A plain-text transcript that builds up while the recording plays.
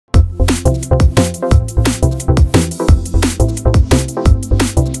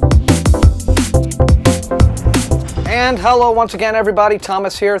And hello once again, everybody.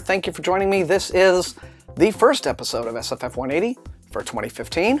 Thomas here. Thank you for joining me. This is the first episode of SFF180 for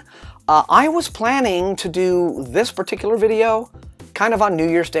 2015. I was planning to do this particular video kind of on New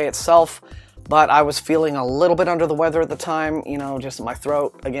Year's Day itself, but I was feeling a little bit under the weather at the time, you know, just in my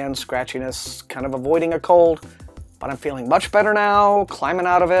throat, again, scratchiness, kind of avoiding a cold. But I'm feeling much better now, climbing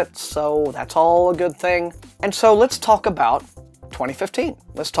out of it, so that's all a good thing. And so let's talk about 2015.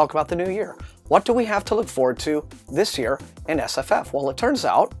 Let's talk about the new year. What do we have to look forward to this year in SFF? Well, it turns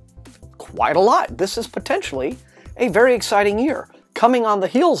out quite a lot. This is potentially a very exciting year, coming on the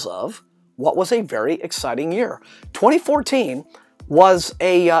heels of what was a very exciting year. 2014 was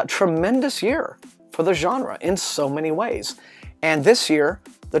a tremendous year for the genre in so many ways. And this year,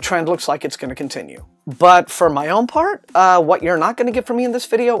 the trend looks like it's going to continue. But for my own part, what you're not going to get from me in this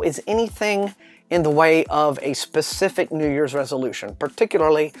video is anything in the way of a specific New Year's resolution,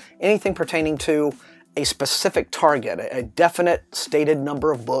 particularly anything pertaining to a specific target, a definite stated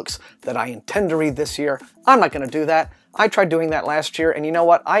number of books that I intend to read this year. I'm not going to do that. I tried doing that last year, and you know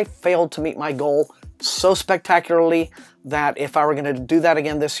what? I failed to meet my goal so spectacularly that if I were going to do that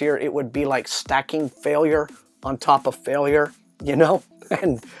again this year, it would be like stacking failure on top of failure, you know?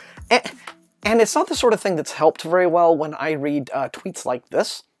 And it's not the sort of thing that's helped very well when I read tweets like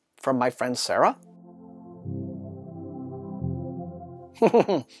this from my friend Sarah.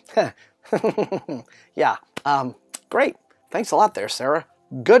 Yeah, great. Thanks a lot there, Sarah.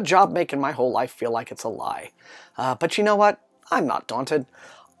 Good job making my whole life feel like it's a lie. But you know what? I'm not daunted.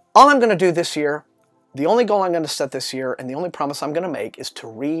 All I'm going to do this year, the only goal I'm going to set this year, and the only promise I'm going to make is to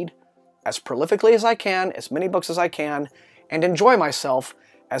read as prolifically as I can, as many books as I can, and enjoy myself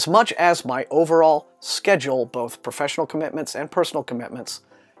as much as my overall schedule, both professional commitments and personal commitments,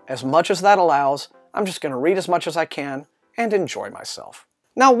 as much as that allows. I'm just going to read as much as I can and enjoy myself.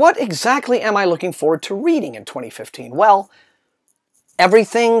 Now, what exactly am I looking forward to reading in 2015? Well,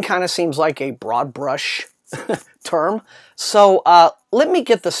 everything kind of seems like a broad brush term. So let me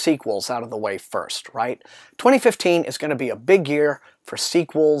get the sequels out of the way first, right? 2015 is going to be a big year for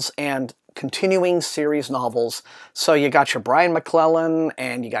sequels and continuing series novels. So you got your Brian McClellan,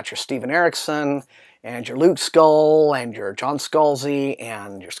 and you got your Steven Erikson, and your Luke Scull, and your John Scalzi,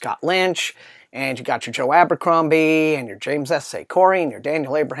 and your Scott Lynch, and you got your Joe Abercrombie, and your James S.A. Corey, and your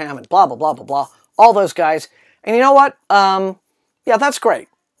Daniel Abraham, and blah, blah, blah, blah, blah. All those guys. And you know what? Yeah, that's great.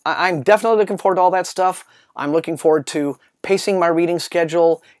 I'm definitely looking forward to all that stuff. I'm looking forward to pacing my reading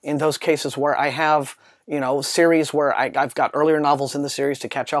schedule in those cases where I have, you know, series where I've got earlier novels in the series to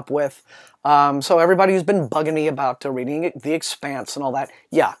catch up with. So everybody who's been bugging me about reading The Expanse and all that,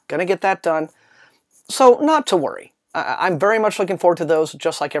 yeah, gonna get that done. So not to worry. I'm very much looking forward to those,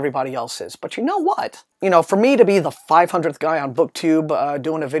 just like everybody else is. But you know what? You know, for me to be the 500th guy on BookTube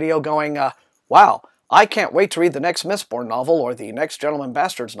doing a video going, wow, I can't wait to read the next Mistborn novel or the next Gentleman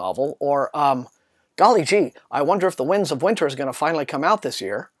Bastards novel, or, golly gee, I wonder if The Winds of Winter is going to finally come out this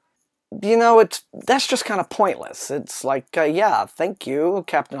year. You know, that's just kind of pointless. It's like, yeah, thank you,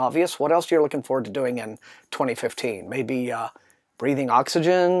 Captain Obvious. What else are you looking forward to doing in 2015? Maybe breathing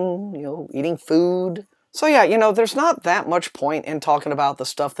oxygen, you know, eating food. So yeah, you know, there's not that much point in talking about the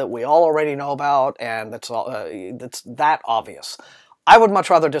stuff that we all already know about, and that's that obvious. I would much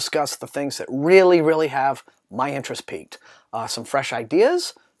rather discuss the things that really, really have my interest peaked. Some fresh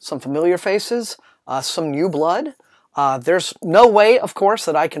ideas, some familiar faces, some new blood. There's no way, of course,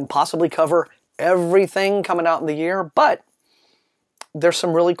 that I can possibly cover everything coming out in the year, but there's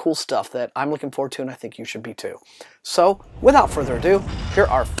some really cool stuff that I'm looking forward to, and I think you should be too. So, without further ado, here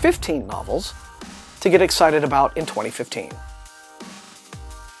are 15 novels to get excited about in 2015.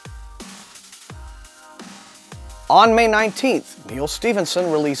 On May 19th, Neil Stephenson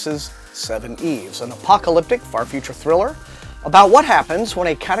releases Seven Eves, an apocalyptic far-future thriller about what happens when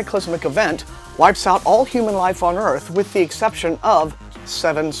a cataclysmic event wipes out all human life on Earth with the exception of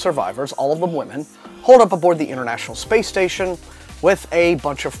 7 survivors, all of them women, holed up aboard the International Space Station with a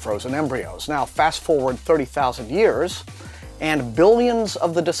bunch of frozen embryos. Now, fast forward 30,000 years, and billions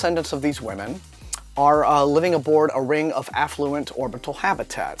of the descendants of these women are living aboard a ring of affluent orbital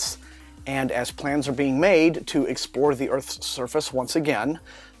habitats. And as plans are being made to explore the Earth's surface once again,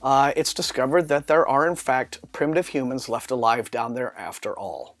 it's discovered that there are in fact primitive humans left alive down there after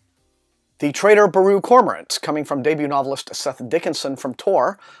all. The Traitor Baru Cormorant, coming from debut novelist Seth Dickinson from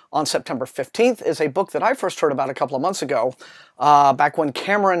Tor on September 15th, is a book that I first heard about a couple of months ago, back when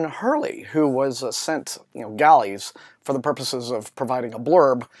Cameron Hurley, who was sent galleys for the purposes of providing a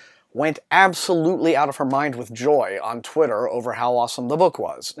blurb, went absolutely out of her mind with joy on Twitter over how awesome the book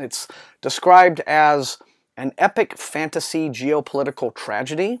was. It's described as an epic fantasy geopolitical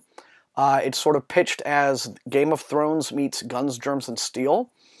tragedy It's sort of pitched as Game of Thrones meets Guns, Germs, and Steel.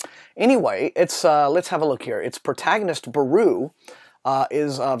 Anyway, it's let's have a look here. Its protagonist, Beru,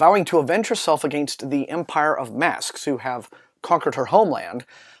 is vowing to avenge herself against the Empire of Masks, who have conquered her homeland.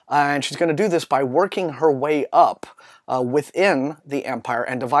 And she's going to do this by working her way up within the Empire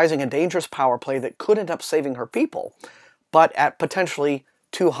and devising a dangerous power play that could end up saving her people, but at potentially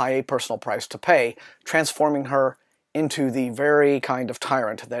too high a personal price to pay, transforming her into the very kind of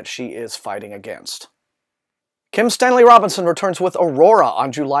tyrant that she is fighting against. Kim Stanley Robinson returns with Aurora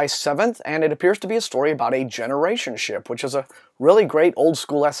on July 7th, and it appears to be a story about a generation ship, which is a really great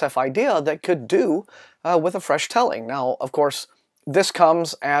old-school SF idea that could do with a fresh telling. Now, of course, this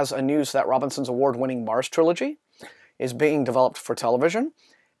comes as a news that Robinson's award-winning Mars trilogy is being developed for television,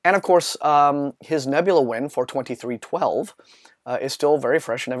 and of course, his Nebula win for 2312 is still very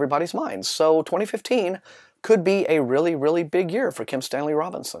fresh in everybody's minds. So 2015 could be a really, really big year for Kim Stanley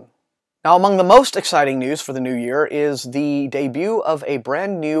Robinson. Now, among the most exciting news for the new year is the debut of a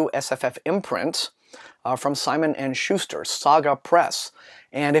brand new SFF imprint from Simon & Schuster, Saga Press.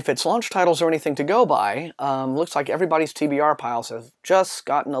 And if its launch titles are anything to go by, looks like everybody's TBR piles have just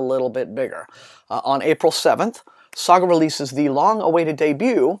gotten a little bit bigger. On April 7th, Saga releases the long-awaited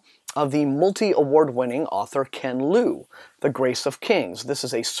debut of the multi-award-winning author Ken Liu, The Grace of Kings. This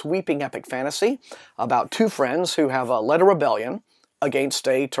is a sweeping epic fantasy about two friends who have led a rebellion against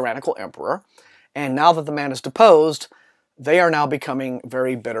a tyrannical emperor, and now that the man is deposed, they are now becoming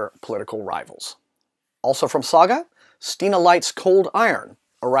very bitter political rivals. Also from Saga, Stina Light's Cold Iron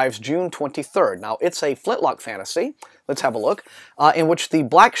arrives June 23rd. Now, it's a flintlock fantasy, let's have a look, in which the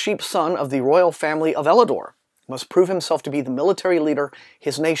black sheep son of the royal family of Elador must prove himself to be the military leader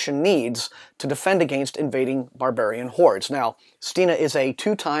his nation needs to defend against invading barbarian hordes. Now, Stina is a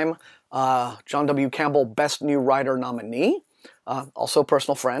two-time John W. Campbell Best New Writer nominee, also a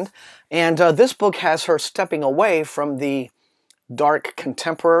personal friend, and this book has her stepping away from the dark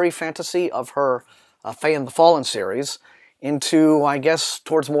contemporary fantasy of her Fae and the Fallen series into, I guess,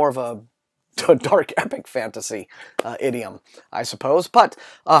 towards more of a dark epic fantasy idiom, I suppose. But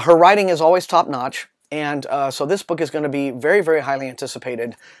her writing is always top-notch, and so this book is going to be very, very highly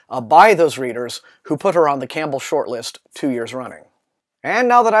anticipated by those readers who put her on the Campbell shortlist 2 years running. And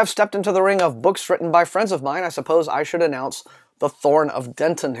now that I've stepped into the ring of books written by friends of mine, I suppose I should announce The Thorn of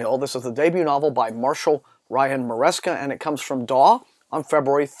Denton Hill. This is the debut novel by Marshall Ryan Maresca, and it comes from DAW on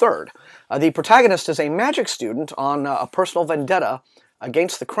February 3rd. The protagonist is a magic student on a personal vendetta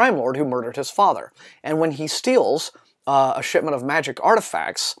against the crime lord who murdered his father. And when he steals a shipment of magic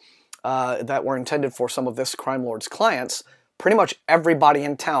artifacts that were intended for some of this crime lord's clients, pretty much everybody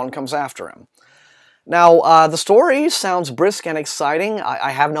in town comes after him. Now, the story sounds brisk and exciting.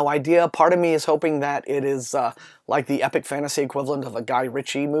 I have no idea. Part of me is hoping that it is like the epic fantasy equivalent of a Guy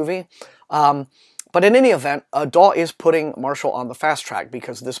Ritchie movie. But in any event, DAW is putting Marshall on the fast track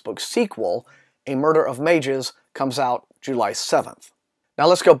because this book's sequel, A Murder of Mages, comes out July 7th. Now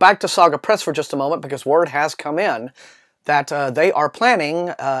let's go back to Saga Press for just a moment because word has come in that they are planning,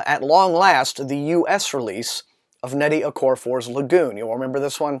 at long last, the US release of Nnedi Okorafor's Lagoon. You'll remember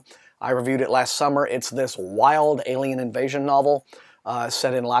this one? I reviewed it last summer. It's this wild alien invasion novel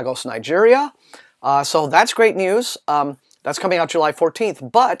set in Lagos, Nigeria. So that's great news. That's coming out July 14th,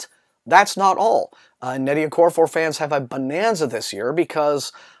 but that's not all. Nnedi Okorafor fans have a bonanza this year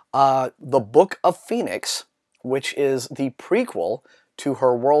because The Book of Phoenix, which is the prequel to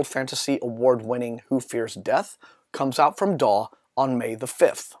her World Fantasy Award-winning Who Fears Death, comes out from DAW on May the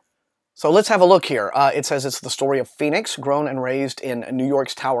 5th. So let's have a look here. It says it's the story of Phoenix, grown and raised in New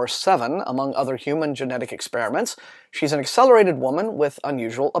York's Tower 7, among other human genetic experiments. She's an accelerated woman with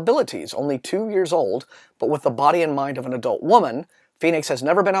unusual abilities. Only 2 years old, but with the body and mind of an adult woman, Phoenix has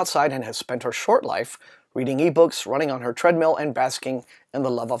never been outside and has spent her short life reading ebooks, running on her treadmill, and basking in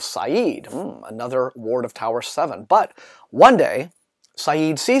the love of Saeed, another ward of Tower 7. But one day,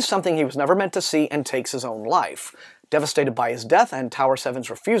 Saeed sees something he was never meant to see and takes his own life. Devastated by his death and Tower 7's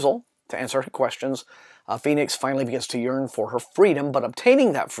refusal to answer her questions, Phoenix finally begins to yearn for her freedom, but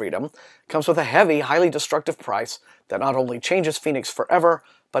obtaining that freedom comes with a heavy, highly destructive price that not only changes Phoenix forever,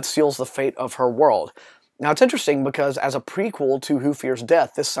 but seals the fate of her world. Now, it's interesting because as a prequel to Who Fears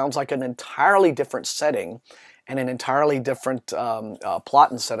Death, this sounds like an entirely different setting and an entirely different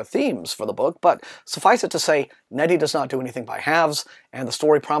plot and set of themes for the book, but suffice it to say, Nnedi does not do anything by halves, and the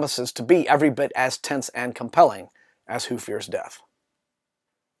story promises to be every bit as tense and compelling as Who Fears Death.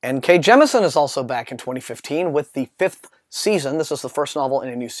 N.K. Jemisin is also back in 2015 with the 5th season. This is the first novel in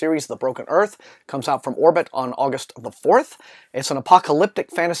a new series, The Broken Earth. Comes out from Orbit on August the 4th. It's an apocalyptic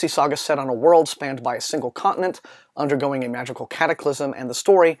fantasy saga set on a world spanned by a single continent, undergoing a magical cataclysm, and the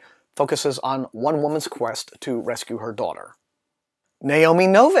story focuses on one woman's quest to rescue her daughter. Naomi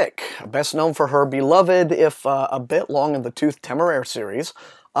Novik, best known for her beloved, if a bit long in the tooth, Temeraire series,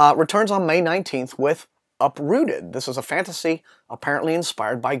 returns on May 19th with Uprooted. This is a fantasy apparently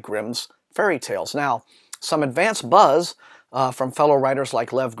inspired by Grimm's fairy tales. Now, some advanced buzz from fellow writers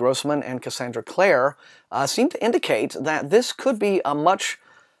like Lev Grossman and Cassandra Clare seem to indicate that this could be a much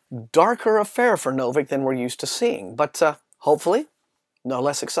darker affair for Novik than we're used to seeing, but hopefully no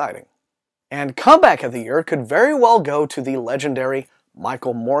less exciting. And comeback of the year could very well go to the legendary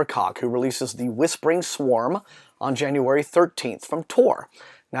Michael Moorcock, who releases The Whispering Swarm on January 13th from Tor.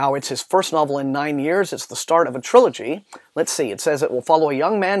 Now, it's his first novel in 9 years. It's the start of a trilogy. Let's see, it says it will follow a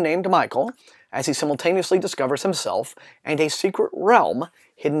young man named Michael as he simultaneously discovers himself and a secret realm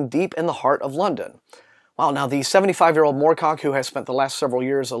hidden deep in the heart of London. Well, now, the 75-year-old Moorcock, who has spent the last several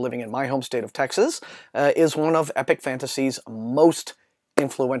years living in my home state of Texas, is one of epic fantasy's most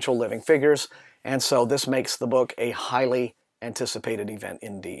influential living figures, and so this makes the book a highly anticipated event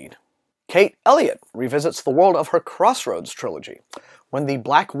indeed. Kate Elliott revisits the world of her Crossroads trilogy when The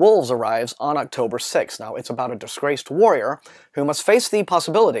Black Wolves arrives on October 6th. Now, it's about a disgraced warrior who must face the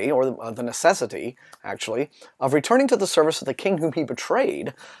possibility, or the necessity, actually, of returning to the service of the king whom he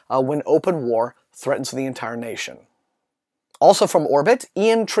betrayed when open war threatens the entire nation. Also from Orbit,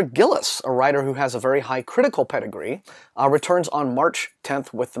 Ian Tregillis, a writer who has a very high critical pedigree, returns on March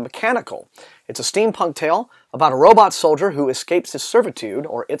 10th with The Mechanical. It's a steampunk tale about a robot soldier who escapes his servitude,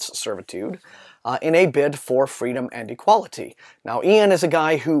 or its servitude, in a bid for freedom and equality. Now, Ian is a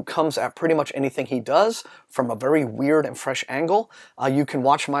guy who comes at pretty much anything he does from a very weird and fresh angle. You can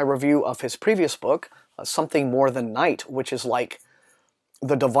watch my review of his previous book, Something More Than Night, which is like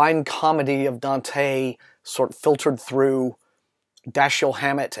the Divine Comedy of Dante, sort of filtered through Dashiell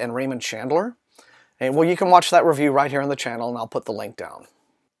Hammett and Raymond Chandler. And well, you can watch that review right here on the channel, and I'll put the link down.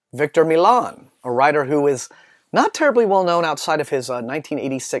 Victor Milan, a writer who is not terribly well known outside of his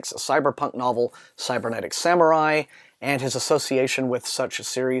 1986 cyberpunk novel Cybernetic Samurai and his association with such a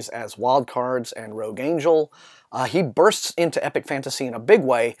series as Wild Cards and Rogue Angel. He bursts into epic fantasy in a big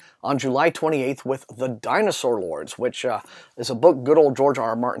way on July 28th with The Dinosaur Lords, which is a book good old George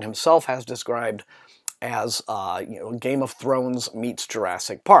R.R. Martin himself has described as Game of Thrones meets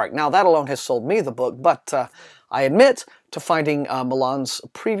Jurassic Park. Now, that alone has sold me the book, but I admit to finding Milan's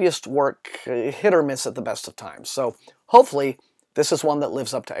previous work hit or miss at the best of times. So hopefully this is one that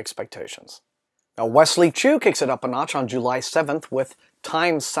lives up to expectations. Now, Wesley Chu kicks it up a notch on July 7th with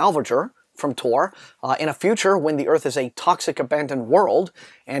Time Salvager from Tor. In a future when the Earth is a toxic abandoned world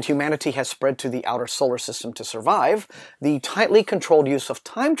and humanity has spread to the outer solar system to survive, the tightly controlled use of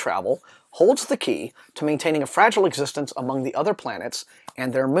time travel holds the key to maintaining a fragile existence among the other planets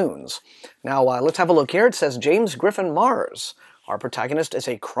and their moons. Now, let's have a look here. It says James Griffin Mars. Our protagonist is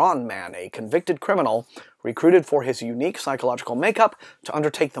a Cron man, a convicted criminal recruited for his unique psychological makeup to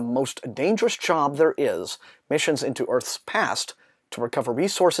undertake the most dangerous job there is, missions into Earth's past to recover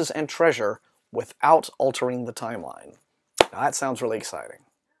resources and treasure without altering the timeline. Now, that sounds really exciting.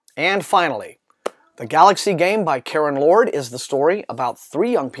 And finally, The Galaxy Game by Karen Lord is the story about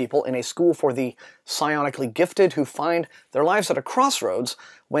 3 young people in a school for the psionically gifted who find their lives at a crossroads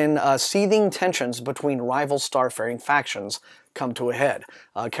when seething tensions between rival starfaring factions come to a head.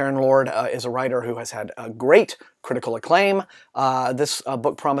 Karen Lord is a writer who has had a great critical acclaim. This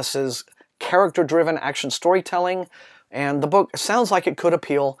book promises character-driven action storytelling, and the book sounds like it could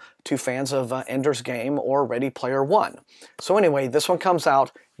appeal to fans of Ender's Game or Ready Player One. So anyway, this one comes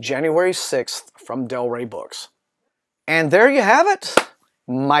out January 6th from Del Rey Books. And there you have it,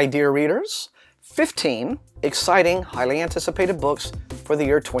 my dear readers. 15 exciting, highly anticipated books for the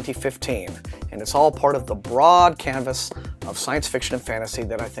year 2015. And it's all part of the broad canvas of science fiction and fantasy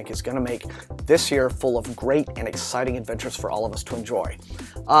that I think is going to make this year full of great and exciting adventures for all of us to enjoy.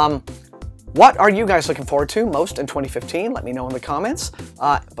 What are you guys looking forward to most in 2015? Let me know in the comments.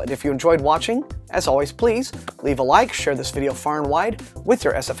 But if you enjoyed watching, as always, please leave a like, share this video far and wide with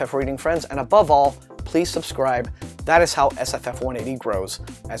your SFF reading friends, and above all, please subscribe. That is how SFF180 grows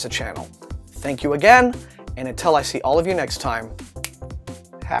as a channel. Thank you again, and until I see all of you next time,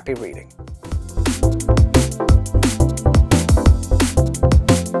 happy reading.